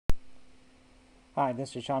Hi,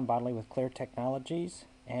 this is Sean Bodley with Clear Technologies,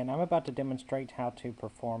 and I'm about to demonstrate how to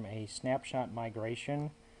perform a snapshot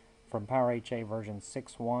migration from PowerHA version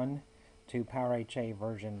 6.1 to PowerHA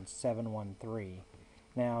version 7.1.3.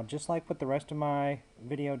 Now, just like with the rest of my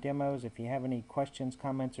video demos, if you have any questions,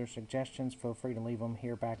 comments, or suggestions, feel free to leave them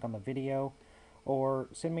here back on the video, or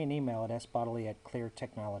send me an email at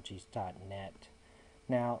sbodley@cleartechnologies.net.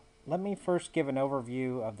 Now, let me first give an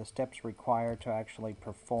overview of the steps required to actually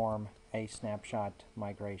perform a snapshot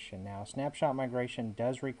migration. Now, snapshot migration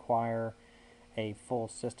does require a full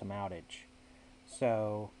system outage.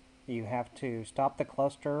 So you have to stop the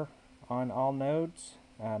cluster on all nodes.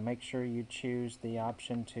 Make sure you choose the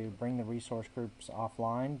option to bring the resource groups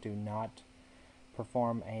offline. Do not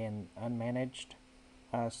perform an unmanaged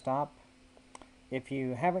stop. If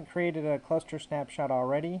you haven't created a cluster snapshot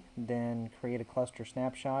already, then create a cluster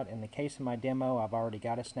snapshot. In the case of my demo, I've already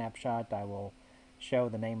got a snapshot. I will show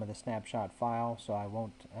the name of the snapshot file, so I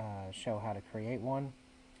won't show how to create one.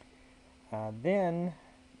 Then,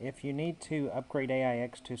 if you need to upgrade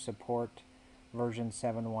AIX to support version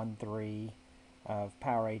 7.1.3 of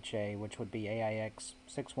PowerHA, which would be AIX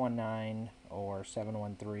 6.19 or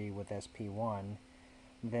 7.1.3 with SP1,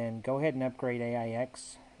 then go ahead and upgrade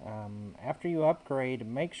AIX. After you upgrade,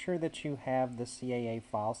 make sure that you have the CAA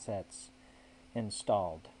file sets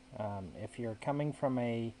installed. If you're coming from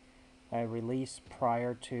a release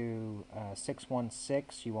prior to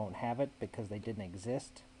 6.1.6, you won't have it because they didn't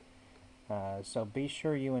exist. So be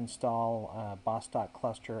sure you install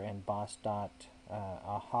boss.cluster and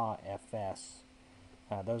boss.aha fs.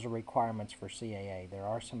 Those are requirements for CAA. There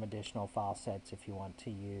are some additional file sets if you want to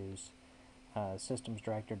use Systems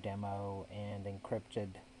Director Demo and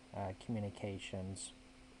encrypted communications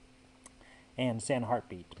and SAN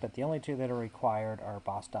Heartbeat, but the only two that are required are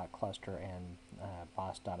boss.cluster and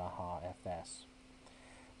boss.aha fs.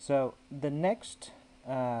 So the next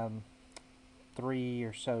 3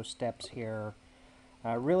 or so steps here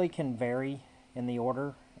really can vary in the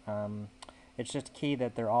order. It's just key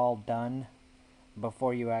that they're all done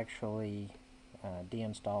before you actually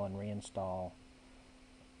deinstall and reinstall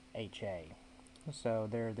HA. So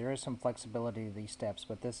there is some flexibility to these steps,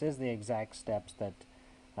 but this is the exact steps that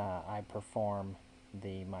I perform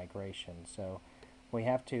the migration. So we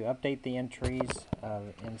have to update the entries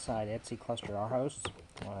inside etc cluster rhosts.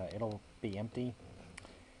 It'll be empty.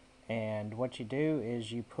 And what you do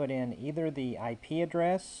is you put in either the IP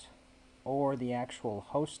address or the actual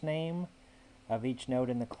host name of each node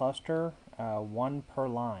in the cluster, one per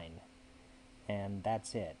line. And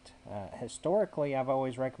that's it. Historically, I've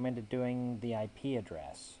always recommended doing the IP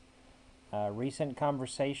address. Recent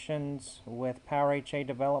conversations with PowerHA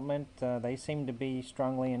development, they seem to be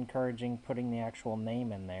strongly encouraging putting the actual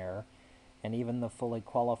name in there, and even the fully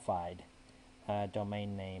qualified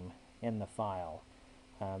domain name in the file.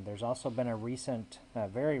 There's also been a recent,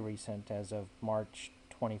 very recent, as of March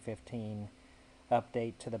 2015,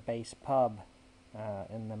 update to the base pub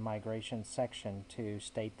in the migration section to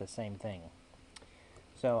state the same thing.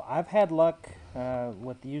 So I've had luck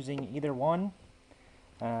with using either one.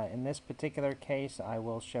 In this particular case, I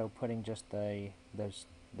will show putting just the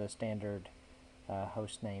standard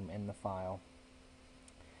host name in the file.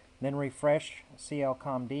 Then refresh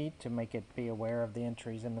clcomd to make it be aware of the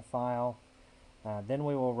entries in the file. Then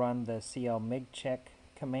we will run the clmigcheck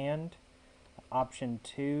command. Option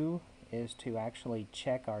 2 is to actually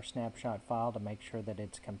check our snapshot file to make sure that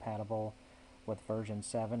it's compatible with version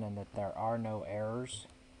 7 and that there are no errors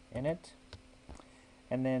in it.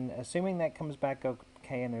 And then assuming that comes back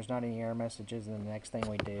okay and there's not any error messages, then the next thing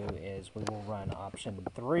we do is we will run option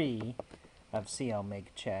 3 of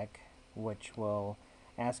clmigcheck, which will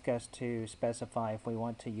ask us to specify if we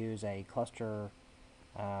want to use a cluster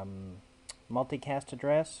multicast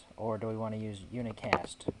address or do we want to use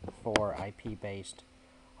unicast for IP-based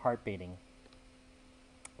heartbeating.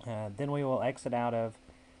 Then we will exit out of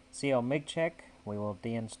clmigcheck. We will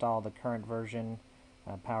deinstall the current version.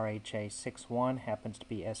 PowerHA 6.1 happens to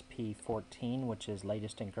be SP14, which is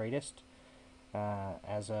latest and greatest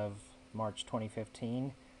as of March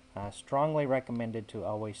 2015. Strongly recommended to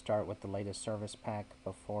always start with the latest service pack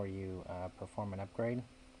before you perform an upgrade.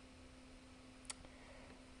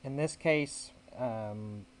 In this case,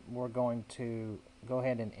 we're going to go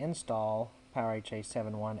ahead and install PowerHA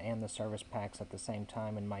 7.1 and the service packs at the same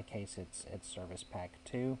time. In my case, it's service pack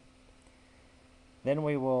 2. Then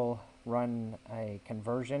we will run a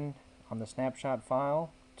conversion on the snapshot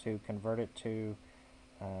file to convert it to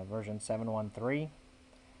version 7.1.3.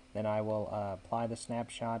 Then I will apply the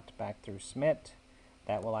snapshot back through SMIT.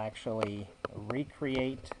 That will actually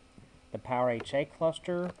recreate the PowerHA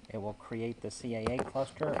cluster, it will create the CAA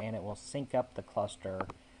cluster, and it will sync up the cluster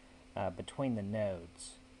between the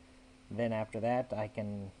nodes. Then after that, I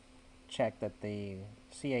can check that the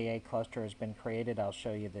CAA cluster has been created. I'll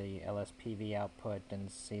show you the LSPV output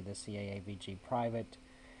and see the CAA VG private.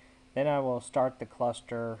 Then I will start the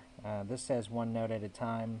cluster. This says one node at a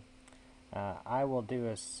time. I will do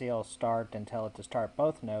a CL start and tell it to start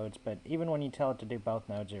both nodes, but even when you tell it to do both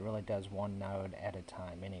nodes, it really does one node at a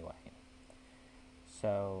time anyway.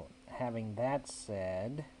 So having that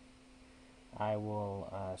said, I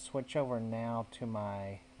will switch over now to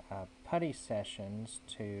my PuTTY sessions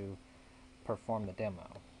to perform the demo.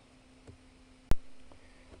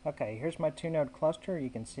 Okay, here's my 2-node cluster. You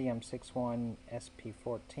can see I'm 6.1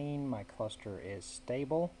 SP14. My cluster is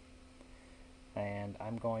stable. And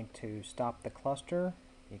I'm going to stop the cluster.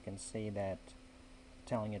 You can see that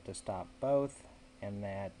telling it to stop both, and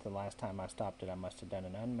that the last time I stopped it I must have done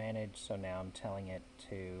an unmanaged, so now I'm telling it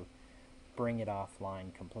to bring it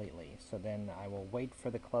offline completely. So then I will wait for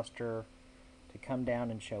the cluster to come down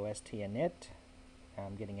and show ST-init.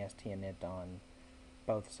 I'm getting ST-init on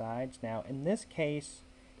both sides. Now in this case,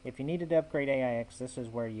 if you needed to upgrade AIX, this is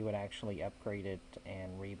where you would actually upgrade it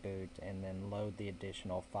and reboot and then load the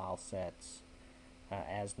additional file sets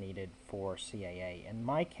as needed for CAA. In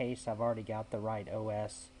my case, I've already got the right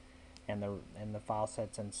OS and the file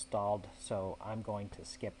sets installed, so I'm going to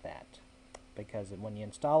skip that, because when you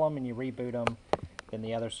install them and you reboot them, then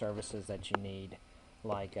the other services that you need,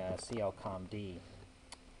 like CLCOMD,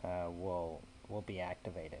 will be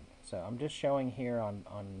activated. So I'm just showing here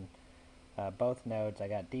on both nodes. I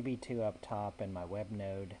got DB2 up top and my web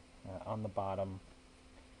node on the bottom.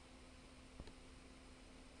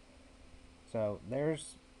 So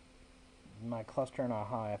there's my cluster in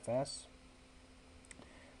AHA FS.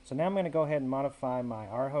 So now I'm going to go ahead and modify my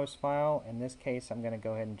rhost file. In this case, I'm going to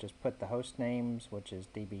go ahead and just put the host names, which is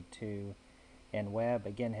DB2 and web.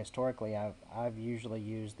 Again, historically, I've usually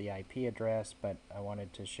used the IP address, but I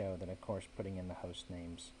wanted to show that, of course, putting in the host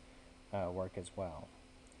names work as well.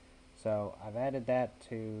 So I've added that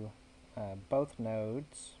to both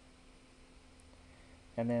nodes.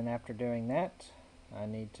 And then after doing that, I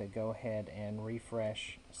need to go ahead and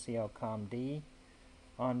refresh CLCOMD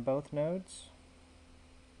on both nodes.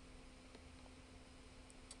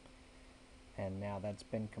 And now that's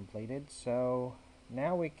been completed. So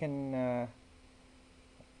now we can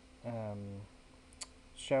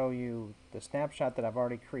show you the snapshot that I've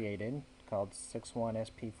already created, called 6.1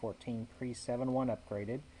 SP14 pre-7.1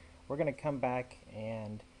 upgraded. We're going to come back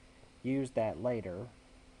and use that later.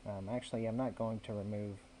 Actually, I'm not going to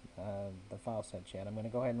remove the file sets yet. I'm going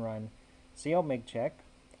to go ahead and run CLMig check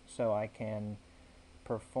so I can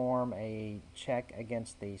perform a check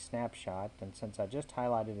against the snapshot, and since I just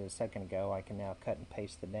highlighted it a second ago, I can now cut and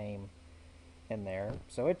paste the name in there.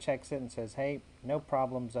 So it checks it and says, hey, no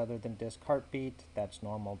problems other than disk heartbeat. That's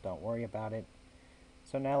normal, don't worry about it.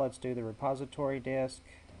 So now let's do the repository disk.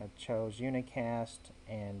 I chose unicast,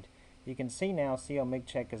 and you can see now CLMig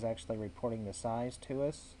check is actually reporting the size to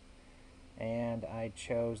us, and I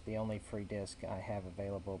chose the only free disk I have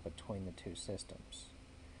available between the two systems.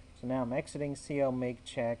 So now I'm exiting CLMig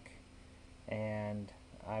check, and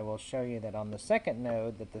I will show you that on the second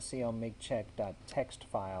node that the CLMig check.txt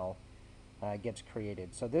file gets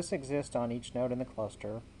created. So this exists on each node in the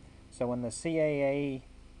cluster. So when the CAA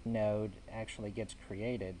node actually gets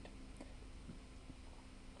created,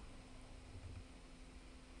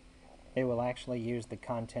 it will actually use the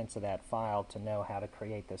contents of that file to know how to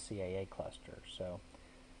create the CAA cluster. So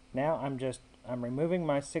now I'm removing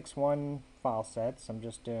my 6.1 file sets. I'm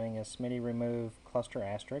just doing a SMIDI remove cluster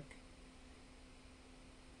asterisk.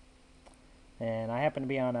 And I happen to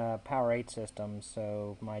be on a Power 8 system,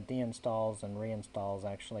 so my deinstalls and reinstalls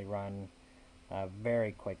actually run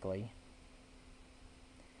very quickly.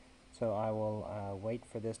 So I will wait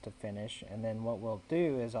for this to finish, and then what we'll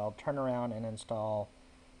do is I'll turn around and install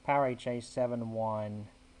PowerHA 7.1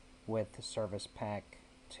 with Service Pack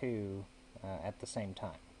 2 at the same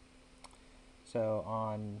time. So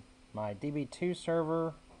on my DB2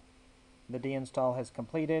 server, the deinstall has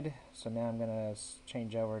completed, so now I'm going to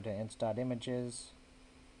change over to inst.images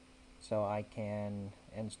so I can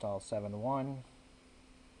install 7.1.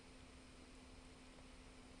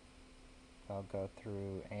 I'll go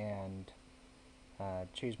through and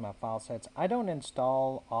choose my file sets. I don't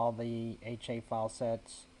install all the HA file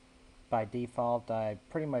sets by default. I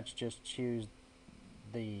pretty much just choose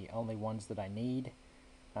the only ones that I need.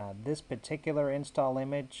 This particular install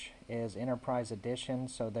image is Enterprise Edition,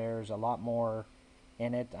 so there's a lot more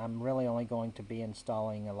in it. I'm really only going to be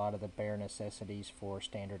installing a lot of the bare necessities for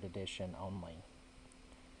Standard Edition only.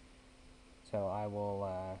 So I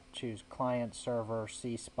will choose client server,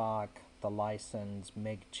 CSPOC, the license,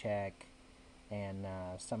 MIG check, and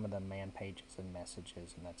some of the man pages and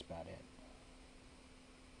messages, and that's about it.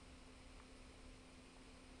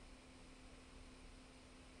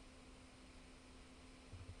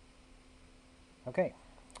 Okay,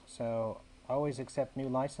 so always accept new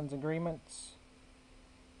license agreements,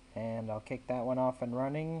 and I'll kick that one off and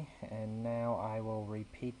running, and now I will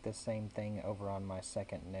repeat the same thing over on my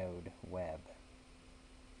second node, web.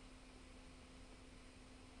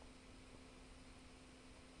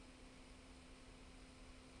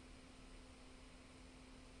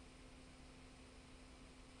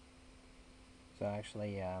 So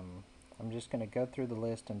actually, I'm just going to go through the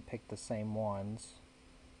list and pick the same ones.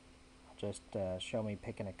 Just show me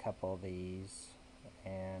picking a couple of these,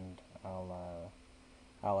 and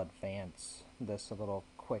I'll advance this a little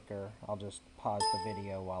quicker. I'll just pause the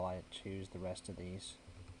video while I choose the rest of these.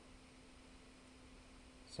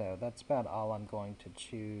 So that's about all I'm going to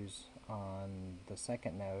choose on the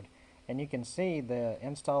second node. And you can see the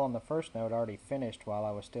install on the first node already finished while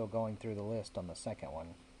I was still going through the list on the second one.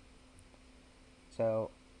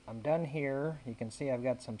 So I'm done here. You can see I've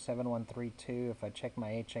got some 7132. If I check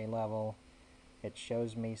my HA level, it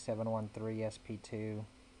shows me 713 SP2.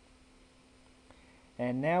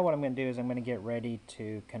 And now what I'm going to do is I'm going to get ready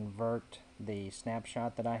to convert the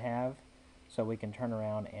snapshot that I have so we can turn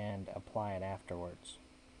around and apply it afterwards.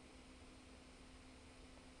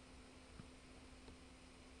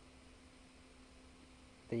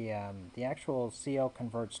 The actual CL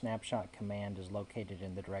convert snapshot command is located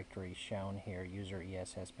in the directory shown here, user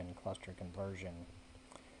ESS bin cluster conversion.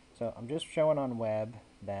 So I'm just showing on web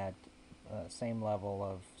that same level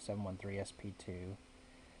of 713 SP2,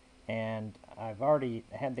 and I've already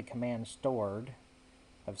had the command stored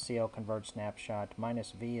of CL convert snapshot.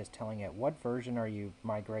 -v is telling it what version are you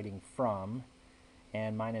migrating from,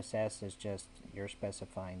 and -s is just you're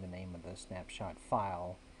specifying the name of the snapshot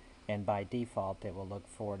file. And by default it will look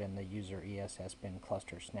for it in the user ESS bin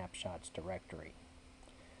cluster snapshots directory.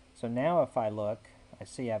 So now if I look, I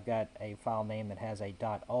see I've got a file name that has a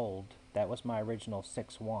 .old. That was my original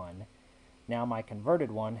 6.1. Now my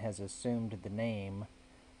converted one has assumed the name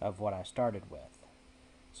of what I started with.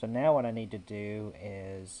 So now what I need to do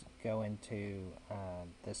is go into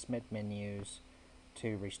the SMIT menus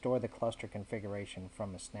to restore the cluster configuration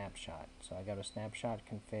from a snapshot. So I go to snapshot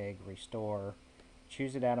config, restore,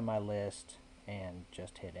 choose it out of my list, and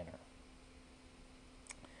just hit enter.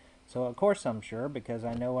 So of course I'm sure because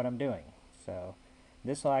I know what I'm doing. So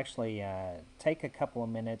this will actually take a couple of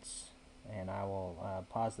minutes, and I will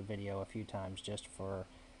pause the video a few times just for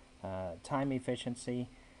time efficiency.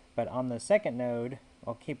 But on the second node,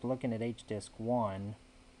 I'll keep looking at HDisk 1,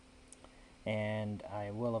 and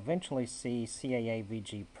I will eventually see CAA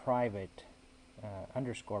VG private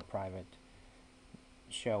 _ private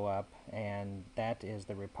show up, and that is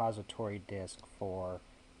the repository disk for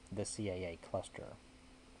the CAA cluster.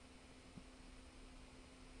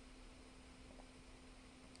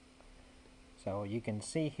 So you can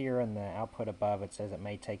see here in the output above it says it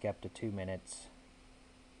may take up to 2 minutes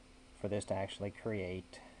for this to actually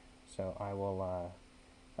create. So I will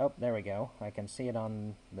oh, there we go. I can see it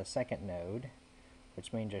on the second node,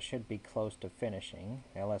 which means I should be close to finishing.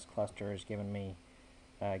 LS cluster has given me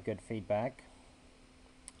good feedback.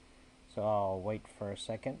 So I'll wait for a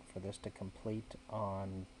second for this to complete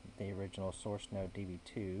on the original source node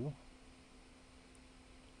DB2.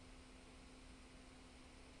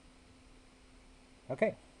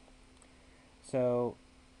 Okay, so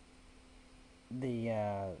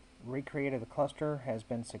the recreate of the cluster has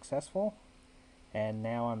been successful, and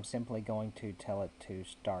now I'm simply going to tell it to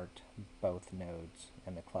start both nodes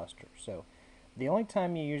in the cluster. So the only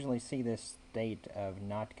time you usually see this state of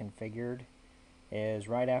not configured is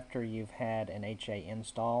right after you've had an HA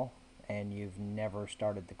install and you've never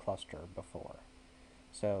started the cluster before.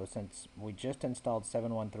 So since we just installed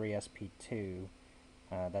 713 SP2,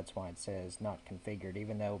 that's why it says not configured,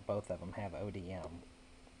 even though both of them have ODM.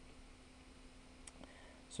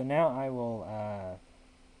 So now I will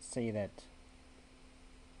see that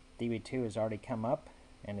DB2 has already come up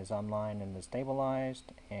and is online and is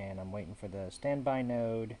stabilized, and I'm waiting for the standby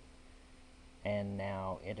node, and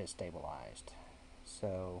now it is stabilized.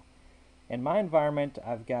 So in my environment,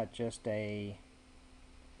 I've got just a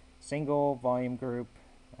single volume group,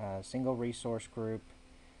 single resource group.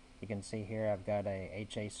 You can see here I've got a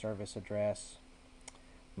HA service address.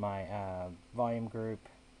 My volume group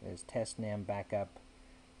is testnim backup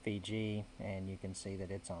VG, and you can see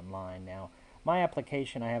that it's online. Now my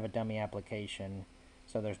application, I have a dummy application,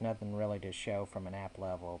 so there's nothing really to show from an app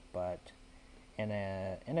level, but in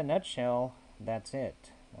a nutshell, that's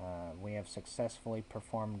it. We have successfully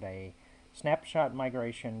performed a snapshot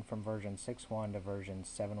migration from version 6.1 to version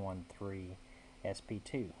 7.1.3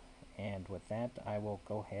 SP2. And with that, I will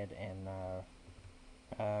go ahead and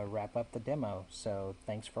wrap up the demo. So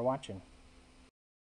thanks for watching.